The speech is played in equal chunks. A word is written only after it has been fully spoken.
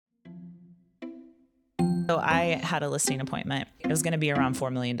So I had a listing appointment. It was going to be around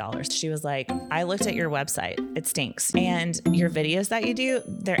 $4 million. She was like, I looked at your website. It stinks. And your videos that you do,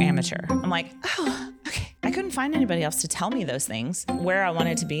 they're amateur. I'm like, oh, okay. I couldn't find anybody else to tell me those things. Where I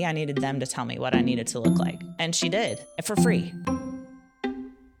wanted to be, I needed them to tell me what I needed to look like. And she did, for free.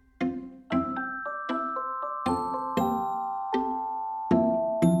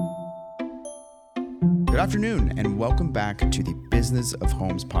 Good afternoon, and welcome back to the Business of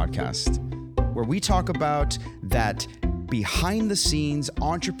Homes podcast, where we talk about that behind-the-scenes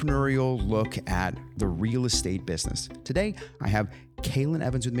entrepreneurial look at the real estate business. Today, I have Kaelin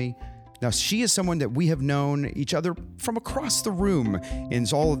Evans with me. Now, she is someone that we have known each other from across the room in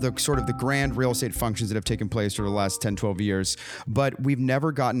all of the sort of the grand real estate functions that have taken place for the last 10, 12 years, but we've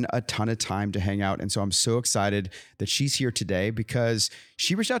never gotten a ton of time to hang out. And so I'm so excited that she's here today because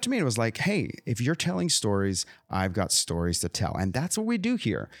she reached out to me and was like, hey, if you're telling stories, I've got stories to tell. And that's what we do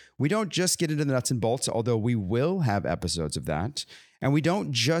here. We don't just get into the nuts and bolts, although we will have episodes of that. And we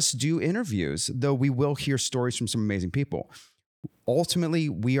don't just do interviews, though we will hear stories from some amazing people. Ultimately,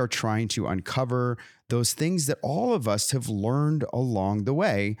 we are trying to uncover those things that all of us have learned along the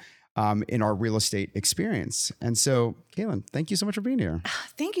way in our real estate experience. And so, Kaelin, thank you so much for being here.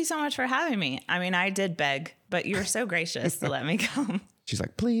 Thank you so much for having me. I mean, I did beg, but you were so gracious to let me come. She's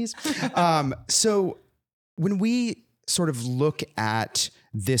like, please. So when we sort of look at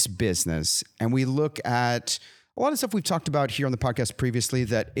this business and we look at a lot of stuff we've talked about here on the podcast previously,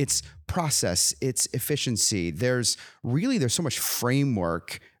 that it's process, it's efficiency. There's so much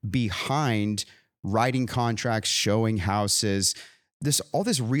framework behind writing contracts, showing houses, all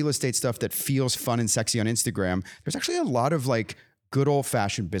this real estate stuff that feels fun and sexy on Instagram. There's actually a lot of like good old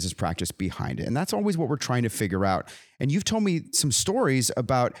fashioned business practice behind it. And that's always what we're trying to figure out. And you've told me some stories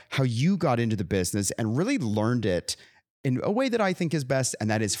about how you got into the business and really learned it in a way that I think is best, and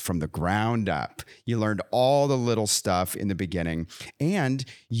that is from the ground up. You learned all the little stuff in the beginning, and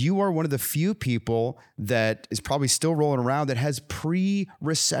you are one of the few people that is probably still rolling around that has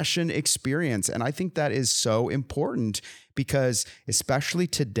pre-recession experience. And I think that is so important because especially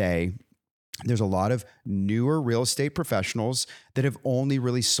today, there's a lot of newer real estate professionals that have only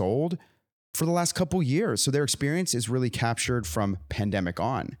really sold for the last couple years. So their experience is really captured from pandemic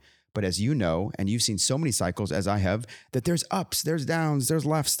on. But as you know, and you've seen so many cycles as I have, that there's ups, there's downs, there's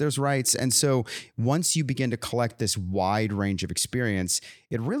lefts, there's rights. And so once you begin to collect this wide range of experience,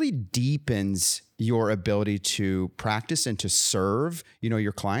 it really deepens your ability to practice and to serve,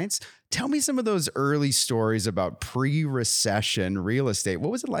 your clients. Tell me some of those early stories about pre-recession real estate.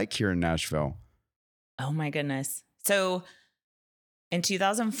 What was it like here in Nashville? Oh my goodness. So in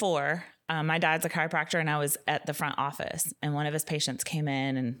 2004, my dad's a chiropractor and I was at the front office and one of his patients came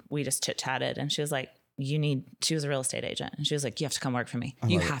in and we just chit chatted and she was like, she was a real estate agent. And she was like, you have to come work for me.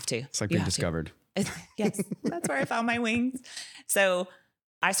 You have to. It's like being discovered. Yes. That's where I found my wings. So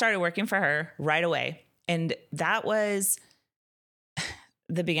I started working for her right away. And that was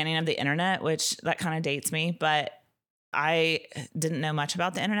the beginning of the internet, which that kind of dates me, but I didn't know much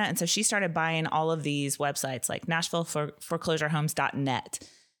about the internet. And so she started buying all of these websites like NashvilleForeclosureHomes.net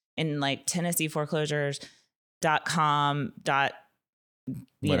and like TennesseeForeclosures.com.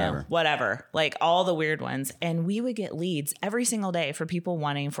 Whatever, like all the weird ones. And we would get leads every single day for people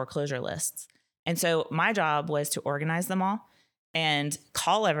wanting foreclosure lists. And so my job was to organize them all and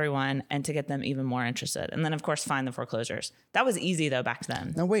call everyone and to get them even more interested. And then of course, find the foreclosures. That was easy though back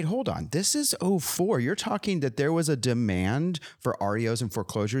then. Now wait, hold on. This is 2004. You're talking that there was a demand for REOs and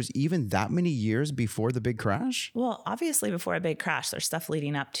foreclosures even that many years before the big crash? Well, obviously before a big crash, there's stuff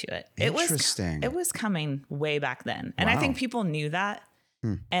leading up to it. Interesting. It was coming way back then. And wow. I think people knew that.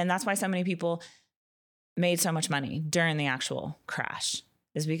 And that's why so many people made so much money during the actual crash,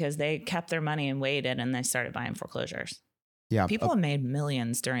 is because they kept their money and waited and they started buying foreclosures. Yeah. People have made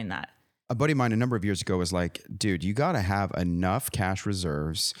millions during that. A buddy of mine a number of years ago was like, dude, you got to have enough cash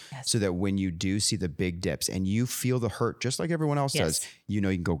reserves so that when you do see the big dips and you feel the hurt, just like everyone else does, you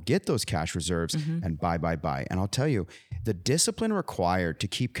can go get those cash reserves and buy. And I'll tell you, the discipline required to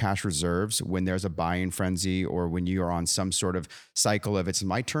keep cash reserves when there's a buying frenzy or when you are on some sort of cycle of it's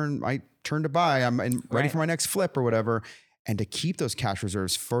my turn to buy, I'm ready for my next flip or whatever. And to keep those cash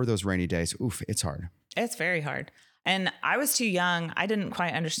reserves for those rainy days, it's hard. It's very hard. And I was too young. I didn't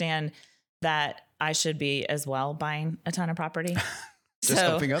quite understand that I should be as well buying a ton of property.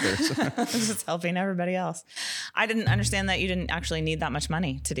 Helping others. Just helping everybody else. I didn't understand that you didn't actually need that much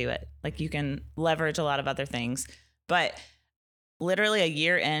money to do it. Like you can leverage a lot of other things. But literally a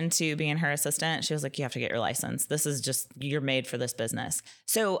year into being her assistant, she was like, you have to get your license. You're made for this business.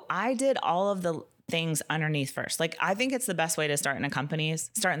 So I did all of the things underneath first. Like, I think it's the best way to start in a company is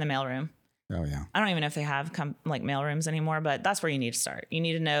start in the mailroom. Oh, yeah. I don't even know if they have like mail rooms anymore, but that's where you need to start. You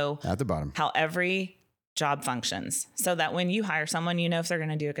need to know At the bottom how every job functions so that when you hire someone, you know if they're going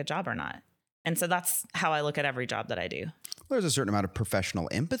to do a good job or not. And so that's how I look at every job that I do. There's a certain amount of professional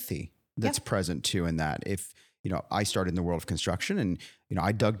empathy that's present too in that. If, I started in the world of construction and,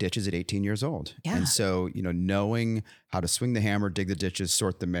 I dug ditches at 18 years old. Yeah. And so, knowing how to swing the hammer, dig the ditches,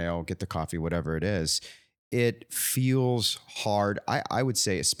 sort the mail, get the coffee, whatever it is, it feels hard. I would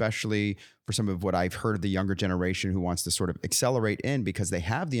say, especially for some of what I've heard of the younger generation who wants to sort of accelerate in because they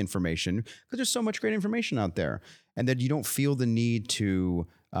have the information, because there's so much great information out there, and that you don't feel the need to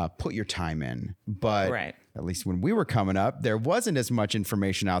put your time in. But at least when we were coming up, there wasn't as much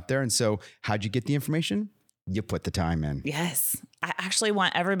information out there. And so how'd you get the information? You put the time in. Yes. I actually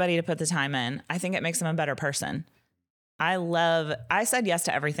want everybody to put the time in. I think it makes them a better person. I said yes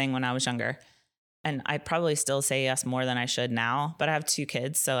to everything when I was younger. And I probably still say yes more than I should now, but I have 2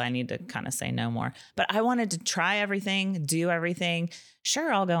 kids, so I need to kind of say no more. But I wanted to try everything, do everything.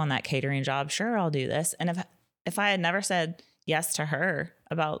 Sure, I'll go on that catering job. Sure, I'll do this. And if I had never said yes to her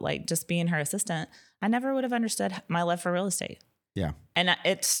about like just being her assistant, I never would have understood my love for real estate. Yeah. And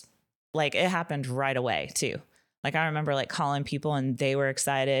it's like, it happened right away too. Like I remember like calling people and they were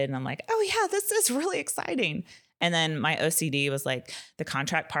excited and I'm like, oh yeah, this is really exciting. And then my OCD was like, the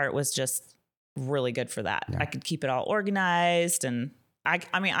contract part was just really good for that. Yeah. I could keep it all organized. And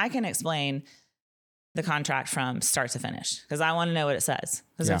I mean, I can explain the contract from start to finish because I want to know what it says.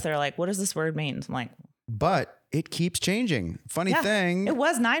 Because if they're like, what does this word mean? I'm like, but it keeps changing. Funny thing. It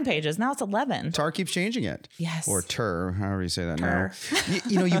was 9 pages. Now it's 11. TAR keeps changing it. Yes. Or TER, however you say that now.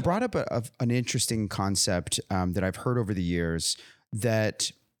 You brought up an interesting concept that I've heard over the years,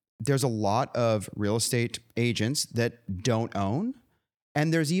 that there's a lot of real estate agents that don't own.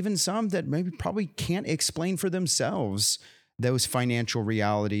 And there's even some that maybe probably can't explain for themselves those financial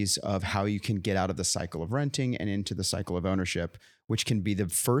realities of how you can get out of the cycle of renting and into the cycle of ownership, which can be the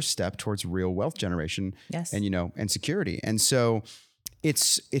first step towards real wealth generation and security. And so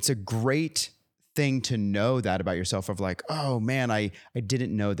it's a great thing to know that about yourself, of like, oh man, I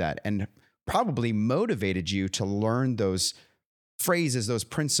didn't know that, and probably motivated you to learn those phrases, those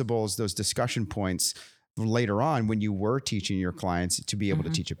principles, those discussion points later on when you were teaching your clients to be able to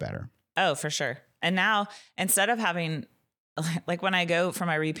teach it better. Oh, for sure. And now instead of having, like when I go for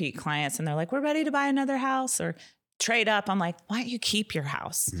my repeat clients and they're like, we're ready to buy another house or trade up, I'm like, why don't you keep your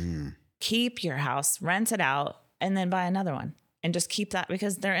house? Keep your house, rent it out, and then buy another one and just keep that,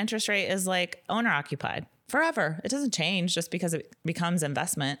 because their interest rate is like owner occupied forever. It doesn't change just because it becomes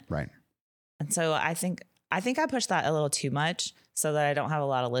investment. Right. And so I think I push that a little too much so that I don't have a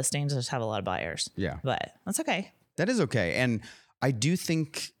lot of listings, just have a lot of buyers. Yeah. But that's okay. That is okay. And I do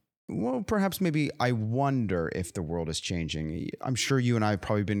think, well, perhaps maybe I wonder if the world is changing. I'm sure you and I have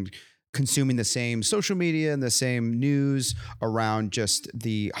probably been consuming the same social media and the same news around just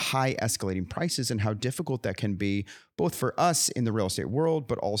the high escalating prices and how difficult that can be, both for us in the real estate world,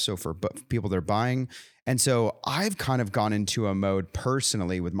 but also for people that are buying. And so I've kind of gone into a mode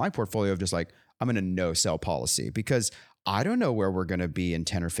personally with my portfolio of just like, I'm in a no sell policy, because I don't know where we're going to be in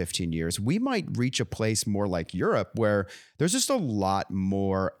 10 or 15 years. We might reach a place more like Europe where there's just a lot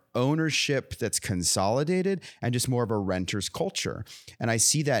more ownership that's consolidated and just more of a renter's culture. And I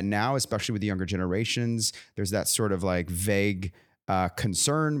see that now, especially with the younger generations. There's that sort of like vague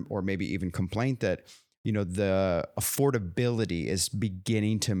concern or maybe even complaint that, the affordability is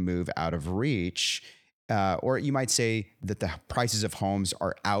beginning to move out of reach. Or you might say that the prices of homes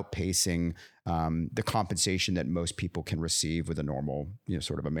are outpacing the compensation that most people can receive with a normal,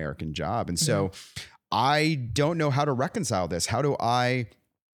 sort of American job. And so I don't know how to reconcile this. How do I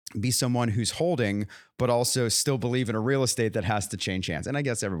be someone who's holding, but also still believe in a real estate that has to change hands? And I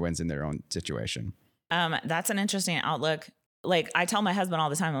guess everyone's in their own situation. That's an interesting outlook. Like I tell my husband all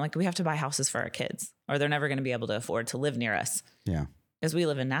the time, I'm like, we have to buy houses for our kids or they're never going to be able to afford to live near us. Yeah. Because we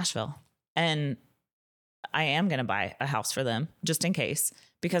live in Nashville, and I am going to buy a house for them just in case,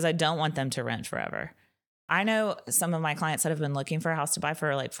 because I don't want them to rent forever. I know some of my clients that have been looking for a house to buy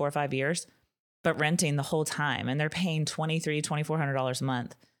for like 4 or 5 years, but renting the whole time, and they're paying $2,300, $2,400 a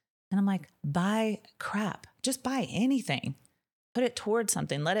month. And I'm like, buy crap, just buy anything, put it towards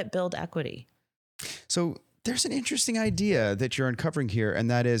something, let it build equity. So there's an interesting idea that you're uncovering here. And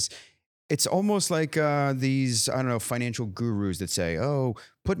that is, it's almost like these, financial gurus that say, oh,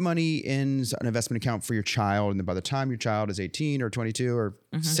 put money in an investment account for your child. And then by the time your child is 18 or 22 or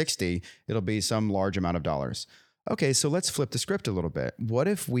 60, it'll be some large amount of dollars. Okay, so let's flip the script a little bit. What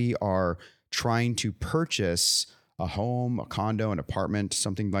if we are trying to purchase a home, a condo, an apartment,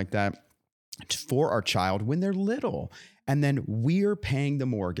 something like that for our child when they're little? And then we're paying the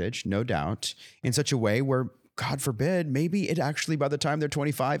mortgage, no doubt, in such a way where, God forbid, maybe it actually, by the time they're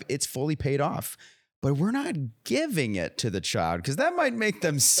 25, it's fully paid off. But we're not giving it to the child because that might make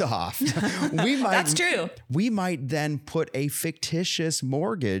them soft. That's true. We might then put a fictitious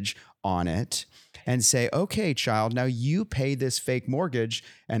mortgage on it and say, okay, child, now you pay this fake mortgage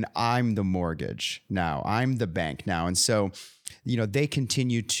and I'm the mortgage now. I'm the bank now. And so, they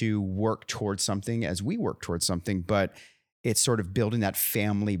continue to work towards something as we work towards something, but it's sort of building that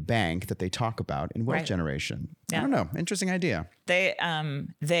family bank that they talk about in wealth generation. Yeah. I don't know. Interesting idea. They,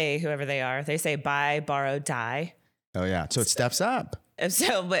 whoever they are, they say buy, borrow, die. Oh yeah. So it steps up.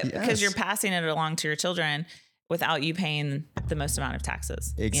 So, but because you're passing it along to your children without you paying the most amount of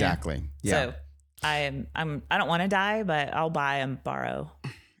taxes. Exactly. Yeah. So I don't want to die, but I'll buy and borrow.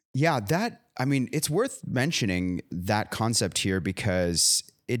 Yeah. It's worth mentioning that concept here because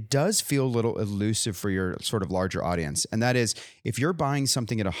it does feel a little elusive for your sort of larger audience. And that is, if you're buying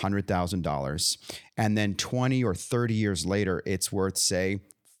something at $100,000 and then 20 or 30 years later, it's worth, say,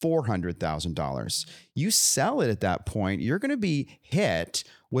 $400,000. You sell it at that point, you're going to be hit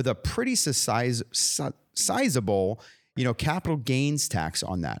with a pretty sizable, capital gains tax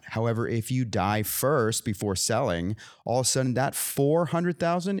on that. However, if you die first before selling, all of a sudden that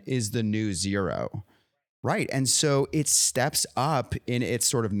 $400,000 is the new zero. Right. And so it steps up in its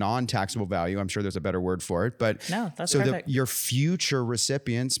sort of non-taxable value. I'm sure there's a better word for it, but no, that's perfect. Your future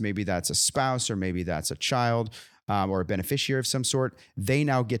recipients, maybe that's a spouse or maybe that's a child or a beneficiary of some sort, they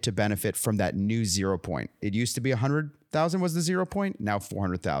now get to benefit from that new 0 point. It used to be 100,000 was the 0 point, now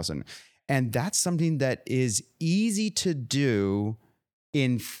 400,000. And that's something that is easy to do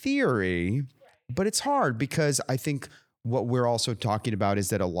in theory, but it's hard because I think what we're also talking about is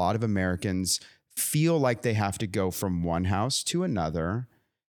that a lot of Americans feel like they have to go from one house to another,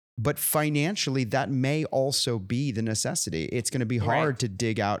 but financially that may also be the necessity. It's going to be hard to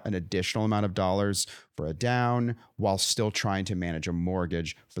dig out an additional amount of dollars for a down while still trying to manage a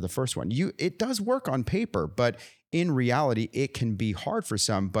mortgage for the first one. It does work on paper, but in reality, it can be hard for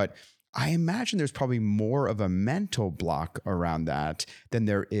some, but I imagine there's probably more of a mental block around that than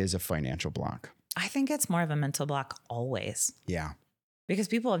there is a financial block. I think it's more of a mental block always. Yeah. Because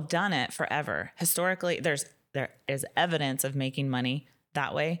people have done it forever. Historically, there is evidence of making money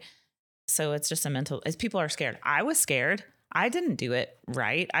that way. So it's just people are scared. I was scared. I didn't do it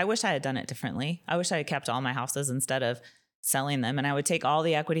right. I wish I had done it differently. I wish I had kept all my houses instead of selling them. And I would take all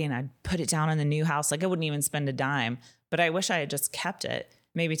the equity and I'd put it down in the new house. Like I wouldn't even spend a dime, but I wish I had just kept it.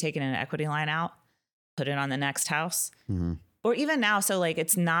 Maybe taken an equity line out, put it on the next house. Mm-hmm. Or even now. So like,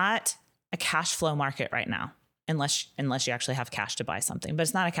 it's not a cash flow market right now. Unless you actually have cash to buy something, but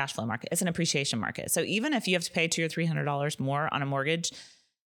it's not a cash flow market. It's an appreciation market. So even if you have to pay $200 or $300 more on a mortgage,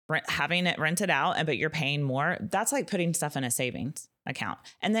 having it rented out, but you're paying more, that's like putting stuff in a savings account.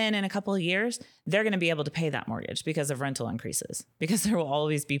 And then in a couple of years, they're going to be able to pay that mortgage because of rental increases, because there will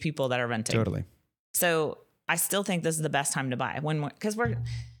always be people that are renting. Totally. So I still think this is the best time to buy because we're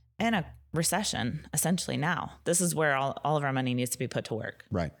in a recession essentially now. This is where all of our money needs to be put to work.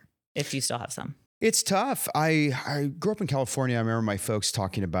 Right. If you still have some. It's tough. I grew up in California. I remember my folks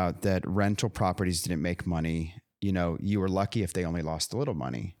talking about that rental properties didn't make money. You were lucky if they only lost a little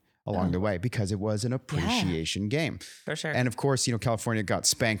money along the way because it was an appreciation game. For sure. And of course, California got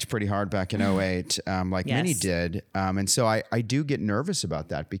spanked pretty hard back in 08, many did. And so I do get nervous about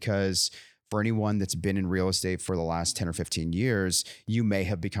that because for anyone that's been in real estate for the last 10 or 15 years, you may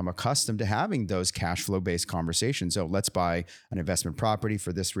have become accustomed to having those cash flow based conversations. So let's buy an investment property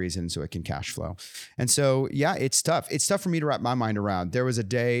for this reason so it can cash flow. And so, yeah, it's tough. It's tough for me to wrap my mind around. There was a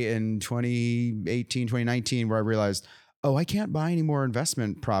day in 2018, 2019 where I realized, I can't buy any more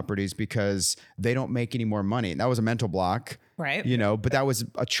investment properties because they don't make any more money. And that was a mental block. Right. But that was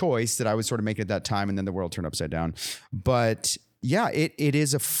a choice that I was sort of making at that time. And then the world turned upside down. But yeah, it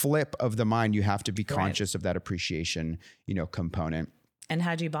is a flip of the mind. You have to be conscious of that appreciation, component. And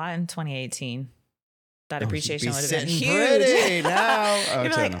how'd you buy in 2018? That appreciation would have been huge. Pretty now.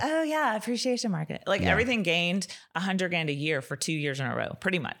 You're like, appreciation market. Like everything gained $100,000 a year for 2 years in a row,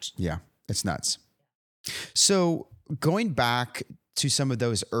 pretty much. Yeah, it's nuts. So going back to some of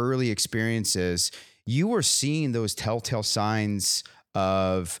those early experiences, you were seeing those telltale signs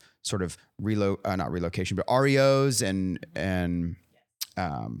of sort of not relocation, but REOs and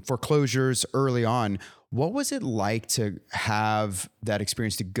foreclosures early on. What was it like to have that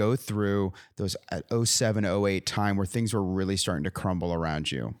experience, to go through those 07, 08 time where things were really starting to crumble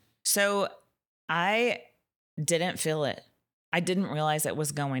around you? So I didn't feel it. I didn't realize it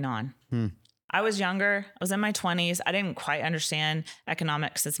was going on. I was younger. I was in my 20s. I didn't quite understand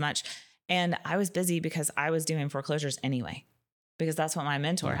economics as much. And I was busy because I was doing foreclosures anyway, because that's what my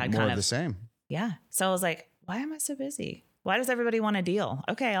mentor had More kind of of the same. Yeah. So I was like, why am I so busy? Why does everybody want a deal?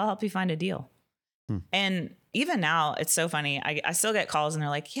 Okay, I'll help you find a deal. And even now, it's so funny. I still get calls and they're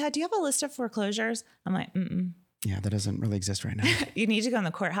like, yeah, do you have a list of foreclosures? I'm like, Yeah, that doesn't really exist right now. You need to go on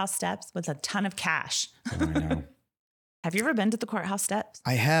the courthouse steps with a ton of cash. Oh, I know. Have you ever been to the courthouse steps?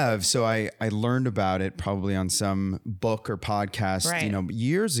 I have. So I learned about it probably on some book or podcast, Right.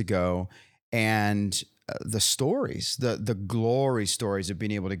 years ago. And the stories, the glory stories of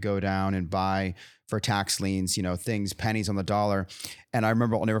being able to go down and buy for tax liens, things, pennies on the dollar. And I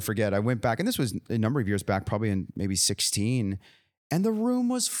remember, I'll never forget, I went back, and this was a number of years back, probably in maybe 16. And the room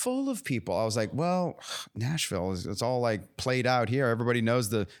was full of people. I was like, well, Nashville it's all like played out here. Everybody knows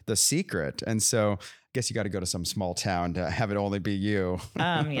the secret. And so I guess you got to go to some small town to have it only be you.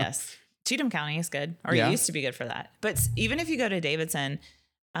 Yes. Cheatham County is good, or it used to be good for that. But even if you go to Davidson,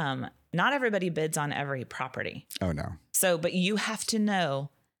 not everybody bids on every property. Oh, no. So, but you have to know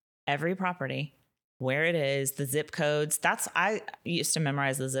every property, where it is, the zip codes. I used to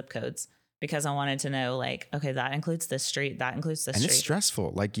memorize the zip codes because I wanted to know, like, okay, that includes this street, that includes this street. And it's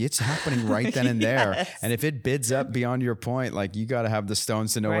stressful. Like, it's happening right then and there. Yes. And if it bids up beyond your point, like, you got to have the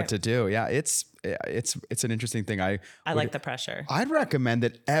stones to know what to do. Yeah, it's an interesting thing. I like the pressure. I'd recommend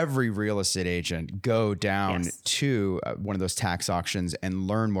that every real estate agent go down to one of those tax auctions and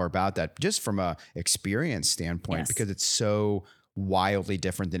learn more about that, just from a experience standpoint, because it's so wildly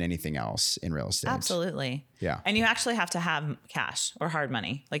different than anything else in real estate. Absolutely. Yeah. And you actually have to have cash or hard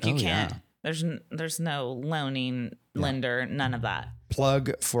money. Like, you can't. Yeah. There's no loaning lender, none of that.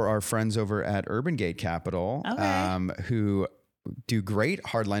 Plug for our friends over at Urban Gate Capital, who do great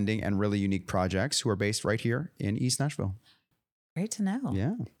hard lending and really unique projects, who are based right here in East Nashville. Great to know.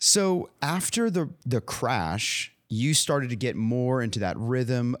 Yeah. So after the crash, you started to get more into that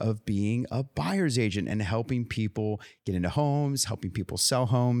rhythm of being a buyer's agent and helping people get into homes, helping people sell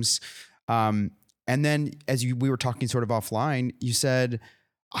homes. And then we were talking sort of offline, you said,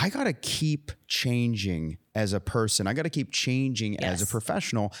 I got to keep changing as a person. I got to keep changing as a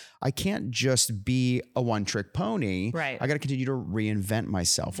professional. I can't just be a one-trick pony. Right. I got to continue to reinvent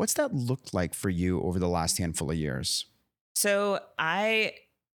myself. What's that looked like for you over the last handful of years? So I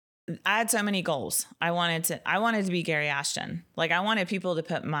had so many goals. I wanted to be Gary Ashton. Like, I wanted people to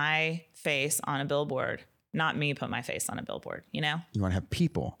put my face on a billboard, not me put my face on a billboard, You want to have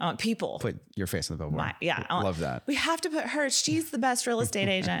people. I want people put your face on the billboard. I love that. We have to put her. She's the best real estate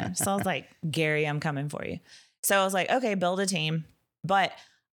agent. So I was like, Gary, I'm coming for you. So I was like, okay, build a team, but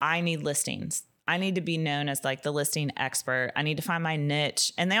I need listings. I need to be known as like the listing expert. I need to find my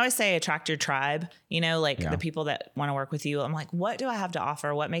niche. And they always say attract your tribe, the people that want to work with you. I'm like, what do I have to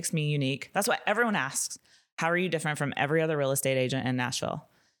offer? What makes me unique? That's what everyone asks. How are you different from every other real estate agent in Nashville?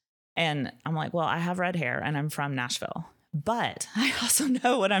 And I'm like, well, I have red hair and I'm from Nashville, but I also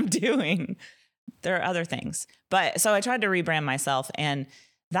know what I'm doing. There are other things. But so I tried to rebrand myself, and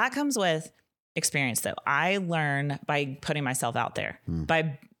that comes with experience, though. I learn by putting myself out there,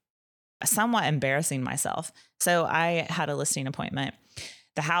 by somewhat embarrassing myself. So I had a listing appointment.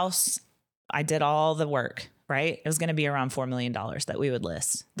 The house, I did all the work, right? It was going to be around $4 million that we would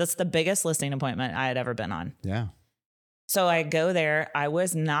list. That's the biggest listing appointment I had ever been on. Yeah. So I go there. I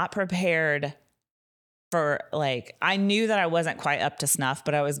was not prepared for, I knew that I wasn't quite up to snuff,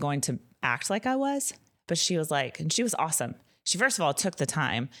 but I was going to act like I was. But she was like, and she was awesome. She, first of all, took the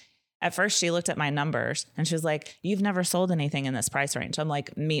time. At first, she looked at my numbers and she was like, you've never sold anything in this price range. I'm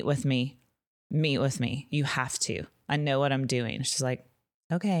like, meet with me. You have to. I know what I'm doing. She's like,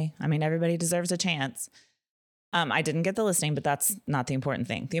 okay. I mean, everybody deserves a chance. I didn't get the listing, but that's not the important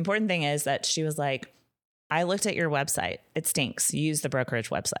thing. The important thing is that she was like, I looked at your website. It stinks. Use the brokerage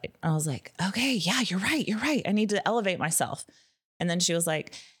website. I was like, okay, yeah, you're right. I need to elevate myself. And then she was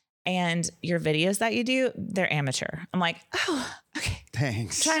like, and your videos that you do, they're amateur. I'm like, oh, okay.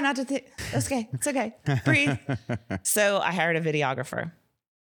 Thanks. Try not to it's okay. It's okay. Breathe. So I hired a videographer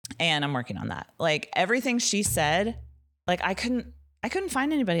and I'm working on that. Like, everything she said, like, I couldn't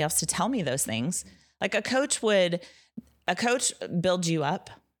find anybody else to tell me those things. Like, a coach builds you up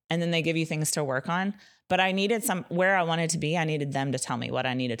and then they give you things to work on. But I needed where I wanted to be. I needed them to tell me what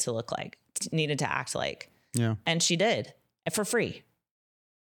I needed to look like, needed to act like. Yeah. And she did, for free.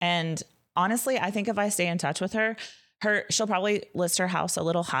 And honestly, I think if I stay in touch with her, she'll probably list her house a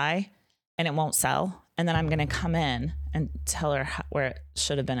little high and it won't sell. And then I'm going to come in and tell her where it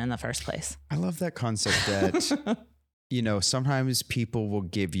should have been in the first place. I love that concept that, sometimes people will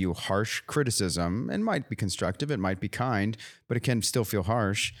give you harsh criticism. It might be constructive. It might be kind, but it can still feel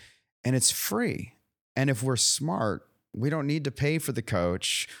harsh, and it's free. And if we're smart, we don't need to pay for the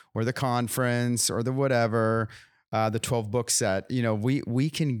coach or the conference or the whatever, the 12 book set. You know, we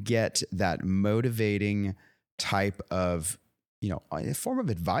can get that motivating type of, you know, a form of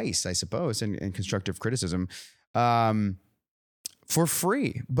advice, I suppose, and constructive criticism for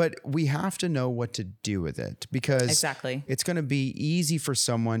free. But we have to know what to do with it, because exactly, it's going to be easy for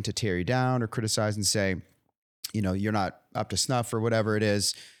someone to tear you down or criticize and say, you know, you're not up to snuff or whatever it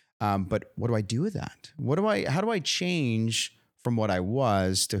is. But what do I do with that? How do I change from what I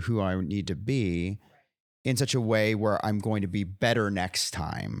was to who I need to be in such a way where I'm going to be better next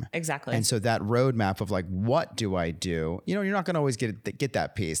time? Exactly. And so that roadmap of like, what do I do? You know, you're not going to always get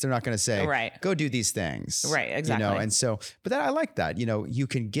that piece. They're not going to say, right, go do these things. Right. Exactly. You know, and so, but I like that, you know, you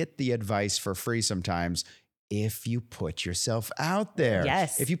can get the advice for free sometimes if you put yourself out there.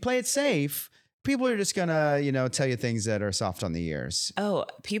 Yes. If you play it safe, people are just gonna, you know, tell you things that are soft on the ears. Oh,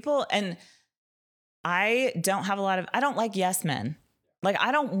 people. And I don't like yes men. Like,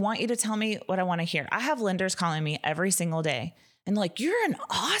 I don't want you to tell me what I want to hear. I have lenders calling me every single day and like, you're an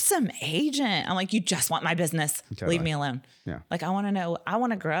awesome agent. I'm like, you just want my business. Totally. Leave me alone. Yeah. Like, I want to know, I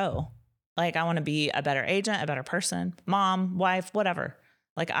want to grow. Like, I want to be a better agent, a better person, mom, wife, whatever.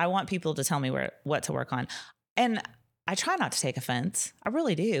 Like, I want people to tell me what to work on. And I try not to take offense. I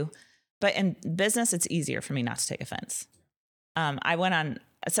really do. But in business, it's easier for me not to take offense. So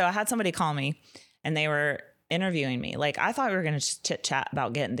I had somebody call me and they were interviewing me. Like, I thought we were going to chit chat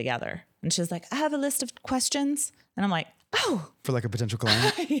about getting together. And she was like, I have a list of questions. And I'm like, oh. For like a potential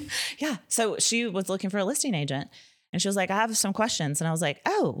client? Yeah. So she was looking for a listing agent and she was like, I have some questions. And I was like,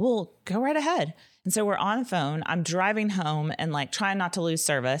 oh, well, go right ahead. And so we're on the phone. I'm driving home and like trying not to lose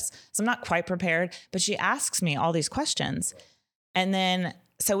service. So I'm not quite prepared, but she asks me all these questions. And then,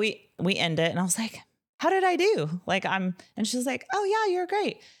 so we end it and I was like, how did I do? And she was like, oh yeah, you're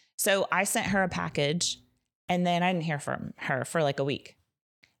great. So I sent her a package and then I didn't hear from her for like a week.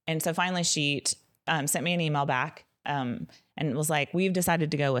 And so finally she sent me an email back and was like, we've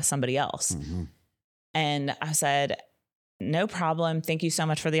decided to go with somebody else. Mm-hmm. And I said, no problem. Thank you so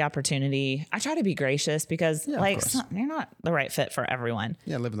much for the opportunity. I try to be gracious because you're not the right fit for everyone.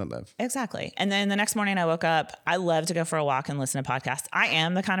 Yeah. Live and let live. Exactly. And then the next morning I woke up, I love to go for a walk and listen to podcasts. I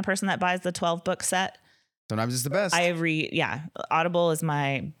am the kind of person that buys the 12 book set. Sometimes it's the best. Audible is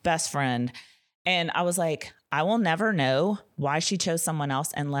my best friend. And I was like, I will never know why she chose someone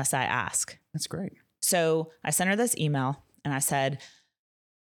else unless I ask. That's great. So I sent her this email and I said,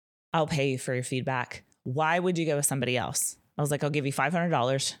 I'll pay you for your feedback. Why would you go with somebody else? I was like, I'll give you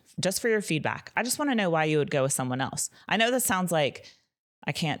 $500 just for your feedback. I just want to know why you would go with someone else. I know this sounds like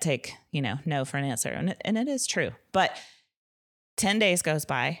I can't take, no for an answer. And it is true. But 10 days goes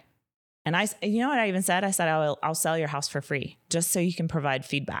by. And you know what I even said? I said, I'll sell your house for free just so you can provide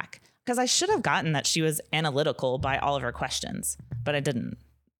feedback. Because I should have gotten that she was analytical by all of her questions, but I didn't.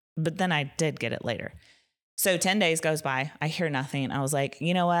 But then I did get it later. So 10 days goes by. I hear nothing. I was like,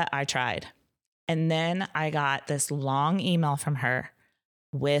 you know what? I tried. And then I got this long email from her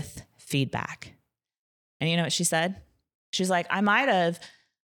with feedback. And you know what she said? She's like, I might have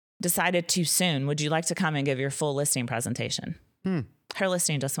decided too soon. Would you like to come and give your full listing presentation? Her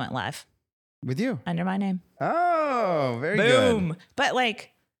listing just went live. With you? Under my name. Oh, very good. Boom. But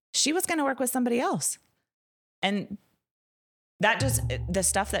she was going to work with somebody else. And the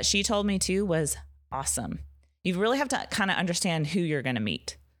stuff that she told me too was awesome. You really have to kind of understand who you're going to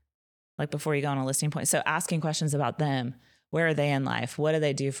meet. Before you go on a listing point. So asking questions about them. Where are they in life? What do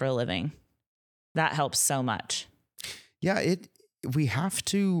they do for a living? That helps so much. Yeah, we have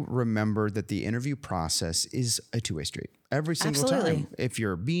to remember that the interview process is a two-way street every single time. If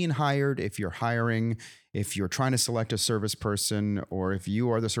you're being hired, if you're hiring, if you're trying to select a service person, or if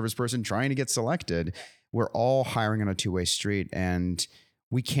you are the service person trying to get selected, we're all hiring on a two-way street. And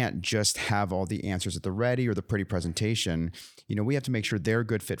we can't just have all the answers at the ready or the pretty presentation. We have to make sure they're a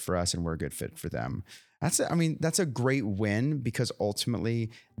good fit for us and we're a good fit for them. That's a great win, because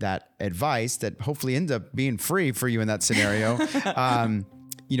ultimately that advice that hopefully ends up being free for you in that scenario,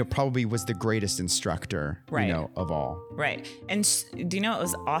 probably was the greatest instructor, right, of all. Right. And do you know what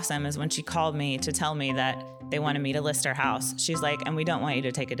was awesome is when she called me to tell me that they wanted me to list her house, she's like, and we don't want you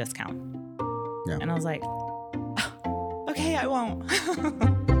to take a discount. Yeah. And I was like, oh, okay, I won't.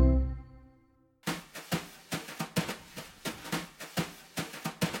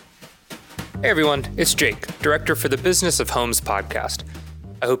 Hey everyone, it's Jake, Director for the Business of Homes podcast.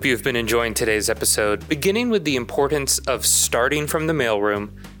 I hope you've been enjoying today's episode, beginning with the importance of starting from the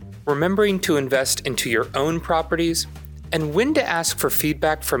mailroom, remembering to invest into your own properties, and when to ask for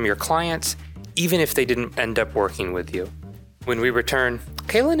feedback from your clients, even if they didn't end up working with you. When we return,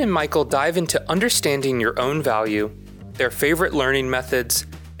 Kaelin and Michael dive into understanding your own value, their favorite learning methods,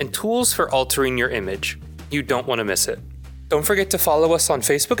 and tools for altering your image. You don't want to miss it. Don't forget to follow us on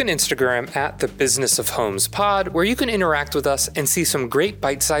Facebook and Instagram at The Business of Homes Pod, where you can interact with us and see some great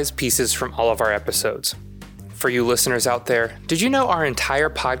bite-sized pieces from all of our episodes. For you listeners out there, did you know our entire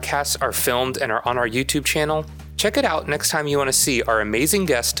podcasts are filmed and are on our YouTube channel? Check it out next time you want to see our amazing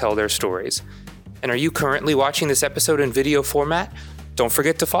guests tell their stories. And are you currently watching this episode in video format? Don't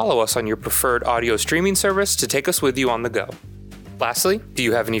forget to follow us on your preferred audio streaming service to take us with you on the go. Lastly, do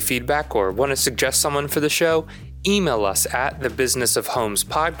you have any feedback or want to suggest someone for the show? Email us at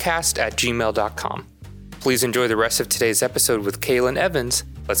thebusinessofhomespodcast@gmail.com. Please enjoy the rest of today's episode with Kaelin Evans.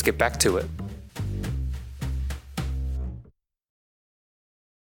 Let's get back to it.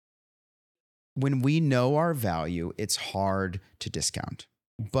 When we know our value, it's hard to discount,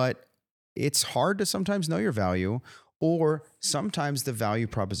 but it's hard to sometimes know your value, or sometimes the value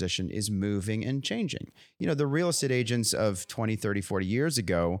proposition is moving and changing. You know, the real estate agents of 20, 30, 40 years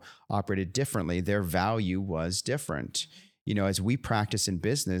ago operated differently. Their value was different. You know, as we practice in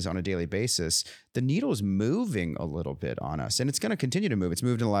business on a daily basis, the needle is moving a little bit on us, and it's going to continue to move. It's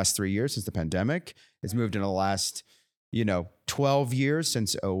moved in the last 3 years since the pandemic. It's moved in the last 12 years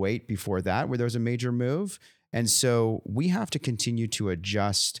since 2008 before that, where there was a major move. And so we have to continue to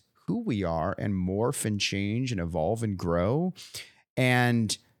adjust who we are and morph and change and evolve and grow.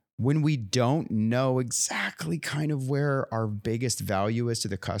 And when we don't know exactly kind of where our biggest value is to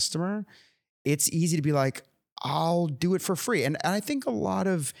the customer, it's easy to be like, I'll do it for free. And I think a lot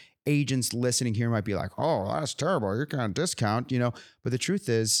of agents listening here might be like, oh, that's terrible. You're going to discount, but the truth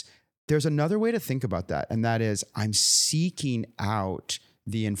is, there's another way to think about that. And that is, I'm seeking out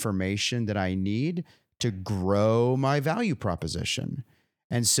the information that I need to grow my value proposition.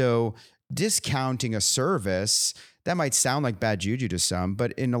 And so discounting a service, that might sound like bad juju to some,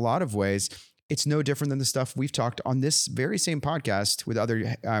 but in a lot of ways, it's no different than the stuff we've talked on this very same podcast with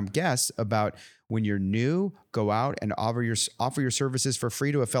other guests about. When you're new, go out and offer your services for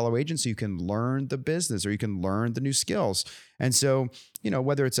free to a fellow agent so you can learn the business or you can learn the new skills. And so,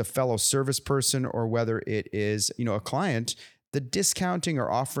 whether it's a fellow service person or whether it is, a client, the discounting or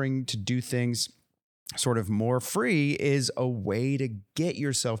offering to do things sort of more free is a way to get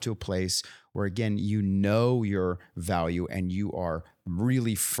yourself to a place where, again, you know your value and you are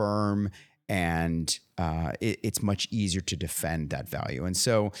really firm, and it's much easier to defend that value. And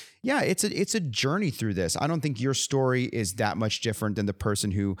so, yeah, it's a journey through this. I don't think your story is that much different than the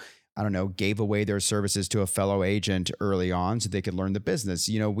person who, gave away their services to a fellow agent early on so they could learn the business.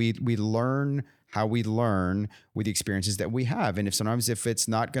 We learn how we learn with the experiences that we have. And if it's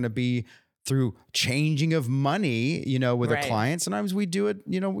not going to be through changing of money, with a client, sometimes we do it,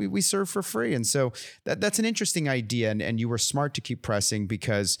 we serve for free. And so that's an interesting idea. And you were smart to keep pressing,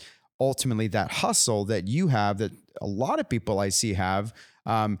 because ultimately that hustle that you have, that a lot of people I see have,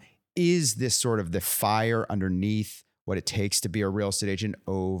 is this sort of the fire underneath what it takes to be a real estate agent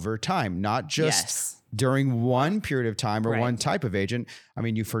over time, not just during one period of time or one type of agent. I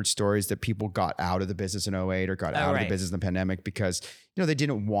mean, you've heard stories that people got out of the business in 2008 or got out of the business in the pandemic because, they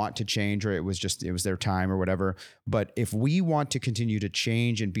didn't want to change, or it was their time or whatever. But if we want to continue to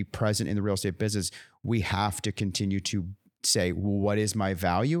change and be present in the real estate business, we have to continue to say, what is my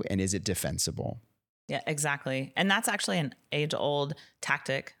value and is it defensible? Yeah, exactly. And that's actually an age-old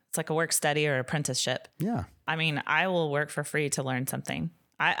tactic. It's like a work study or apprenticeship. Yeah. I mean, I will work for free to learn something.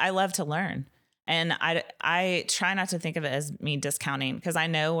 I love to learn. And I try not to think of it as me discounting, because I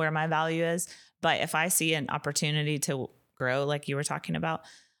know where my value is. But if I see an opportunity to grow, like you were talking about,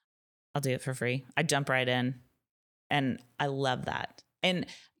 I'll do it for free. I jump right in. And I love that. And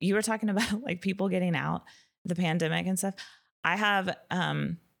you were talking about like people getting out the pandemic and stuff. I have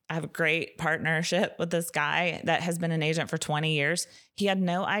a great partnership with this guy that has been an agent for 20 years. He had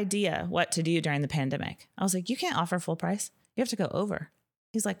no idea what to do during the pandemic. I was like, you can't offer full price. You have to go over.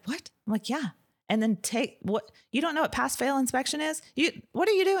 He's like, what? I'm like, yeah. And then you don't know what pass fail inspection is? What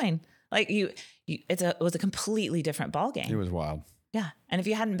are you doing? Like it was a completely different ballgame. It was wild. Yeah. And if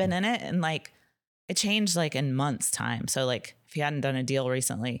you hadn't been in it, and like it changed like in months time. So like if you hadn't done a deal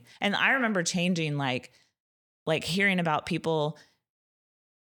recently, and I remember changing like hearing about people,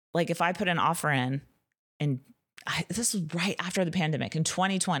 like if I put an offer in, and this was right after the pandemic in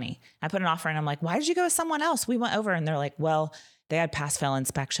 2020, I put an offer in. I'm like, why did you go with someone else? We went over, and they're like, well, they had pass fail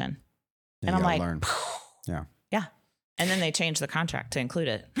inspection. And I'm like, yeah. And then they changed the contract to include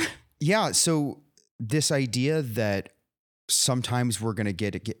it. Yeah. So this idea that sometimes we're going to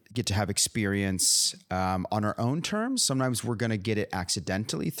get to have experience on our own terms. Sometimes we're going to get it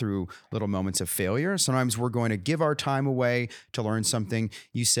accidentally through little moments of failure. Sometimes we're going to give our time away to learn something.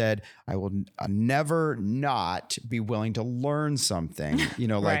 You said, I will never not be willing to learn something,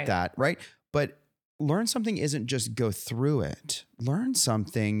 like Right. that, right? But learn something isn't just go through it. Learn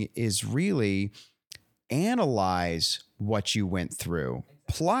something is really analyze what you went through.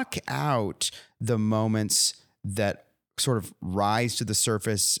 Pluck out the moments that sort of rise to the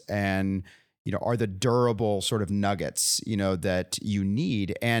surface and, are the durable sort of nuggets, that you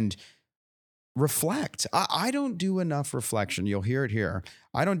need, and reflect. I don't do enough reflection. You'll hear it here.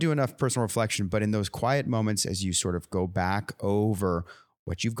 I don't do enough personal reflection, but in those quiet moments, as you sort of go back over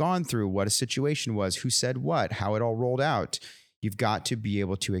what you've gone through, what a situation was, who said what, how it all rolled out, you've got to be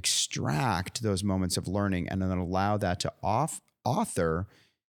able to extract those moments of learning and then allow that to author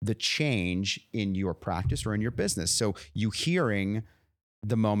the change in your practice or in your business. So you hearing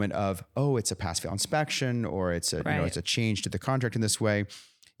the moment of, oh, it's a pass-fail inspection, or it's a, it's a change to the contract in this way,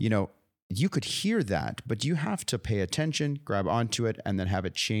 you could hear that, but you have to pay attention, grab onto it, and then have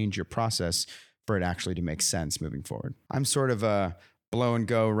it change your process for it actually to make sense moving forward. I'm sort of a blow and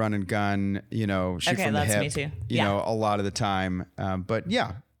go, run and gun, shoot from the hip, me too. A lot of the time. But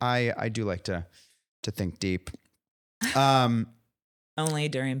yeah, I do like to think deep. Only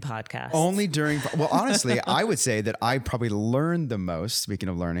during podcasts. Well, honestly, I would say that I probably learned the most, speaking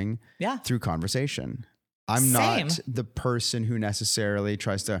of learning, through conversation. I'm not the person who necessarily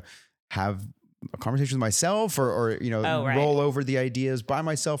tries to have a conversation with myself or roll over the ideas by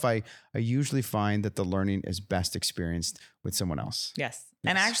myself. I usually find that the learning is best experienced with someone else. Yes.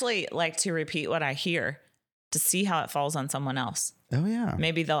 And I actually like to repeat what I hear to see how it falls on someone else. Oh yeah.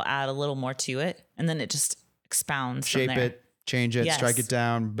 Maybe they'll add a little more to it and then it just expounds. Shape from there. it, change it, strike it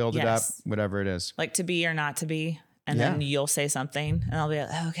down, build it up, whatever it is. Like to be or not to be. And then you'll say something and I'll be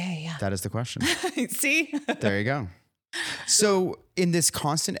like, okay, yeah. That is the question. See? There you go. So in this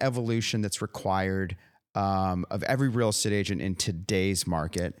constant evolution that's required of every real estate agent in today's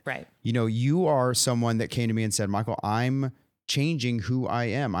market, right? You are someone that came to me and said, Michael, I'm changing who I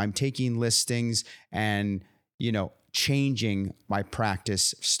am. I'm taking listings and, changing my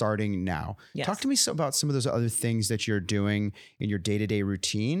practice starting now. Yes. Talk to me about some of those other things that you're doing in your day-to-day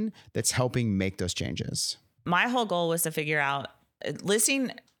routine that's helping make those changes. My whole goal was to figure out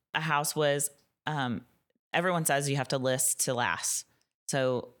listing a house was, everyone says you have to list to last.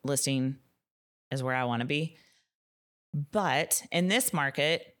 So listing is where I want to be. But in this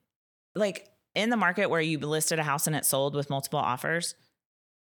market, like in the market where you listed a house and it sold with multiple offers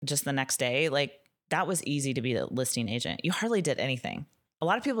just the next day, like that was easy to be a listing agent. You hardly did anything. A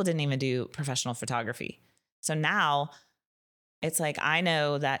lot of people didn't even do professional photography. So now it's like, I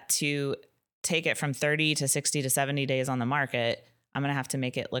know that to take it from 30 to 60 to 70 days on the market, I'm going to have to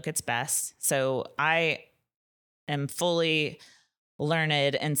make it look its best. So I am fully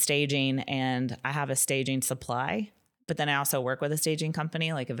learned in staging and I have a staging supply, but then I also work with a staging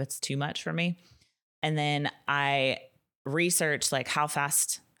company, like if it's too much for me. And then I research like how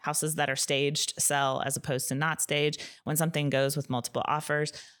fast houses that are staged sell as opposed to not staged. When something goes with multiple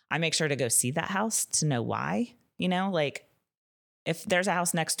offers, I make sure to go see that house to know why, like if there's a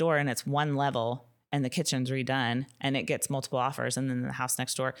house next door and it's one level and the kitchen's redone and it gets multiple offers and then the house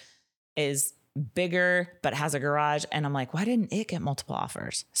next door is bigger but has a garage, and I'm like, why didn't it get multiple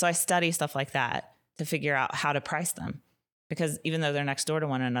offers? So I study stuff like that to figure out how to price them, because even though they're next door to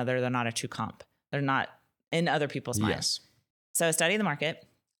one another, they're not a true comp. They're not in other people's minds. Yes. So I study the market,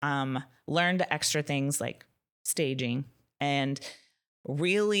 learned extra things like staging, and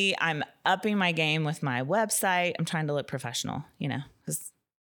really I'm upping my game with my website. I'm trying to look professional, because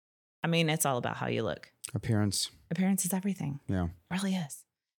it's all about how you look. Appearance Appearance is everything. Yeah. It really is.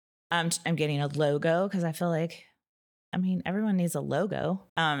 I'm getting a logo because I feel like, everyone needs a logo.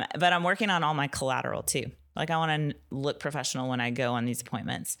 But I'm working on all my collateral too. Like I want to look professional when I go on these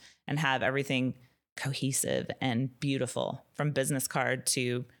appointments and have everything cohesive and beautiful, from business card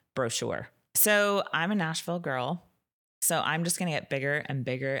to brochure. So I'm a Nashville girl. So I'm just going to get bigger and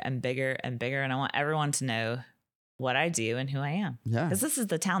bigger and bigger and bigger. And I want everyone to know what I do and who I am. Yeah. Because this is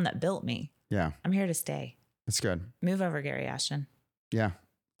the town that built me. Yeah. I'm here to stay. That's good. Move over, Gary Ashton. Yeah.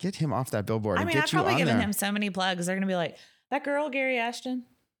 Get him off that billboard. I've probably given him so many plugs. They're going to be like, that girl, Gary Ashton.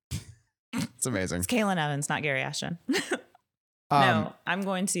 It's amazing. It's Kaelin Evans, not Gary Ashton. No, I'm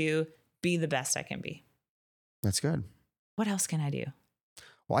going to be the best I can be. That's good. What else can I do?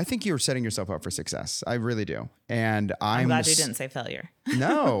 Well, I think you're setting yourself up for success. I really do. And I'm glad you didn't say failure.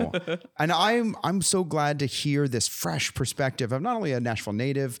 No. And I'm so glad to hear this fresh perspective of not only a Nashville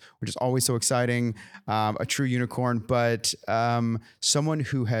native, which is always so exciting, a true unicorn, but someone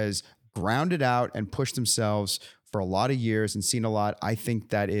who has grounded out and pushed themselves for a lot of years and seen a lot. I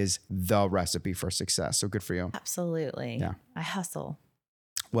think that is the recipe for success. So good for you. Absolutely. Yeah. I hustle.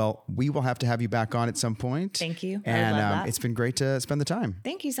 Well, we will have to have you back on at some point. Thank you. And I love that. It's been great to spend the time.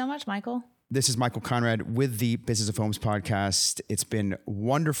 Thank you so much, Michael. This is Michael Conrad with the Business of Homes podcast. It's been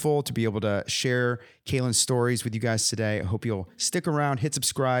wonderful to be able to share Kaelin's stories with you guys today. I hope you'll stick around, hit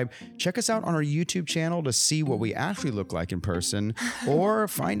subscribe, check us out on our YouTube channel to see what we actually look like in person, or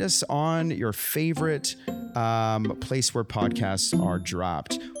find us on your favorite place where podcasts are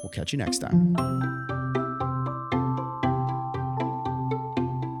dropped. We'll catch you next time.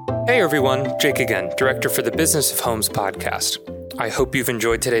 Hey everyone, Jake again, Director for the Business of Homes podcast. I hope you've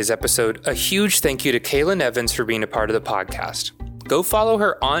enjoyed today's episode. A huge thank you to Kaelin Evans for being a part of the podcast. Go follow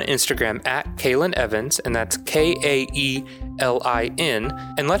her on Instagram at Kaelin Evans, and that's Kaelin,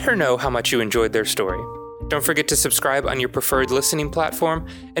 and let her know how much you enjoyed their story. Don't forget to subscribe on your preferred listening platform,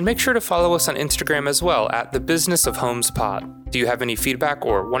 and make sure to follow us on Instagram as well at the Business of Homes Pod. Do you have any feedback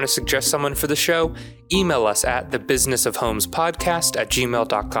or want to suggest someone for the show? Email us at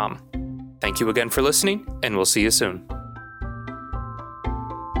thebusinessofhomespodcast@gmail.com. Thank you again for listening, and we'll see you soon.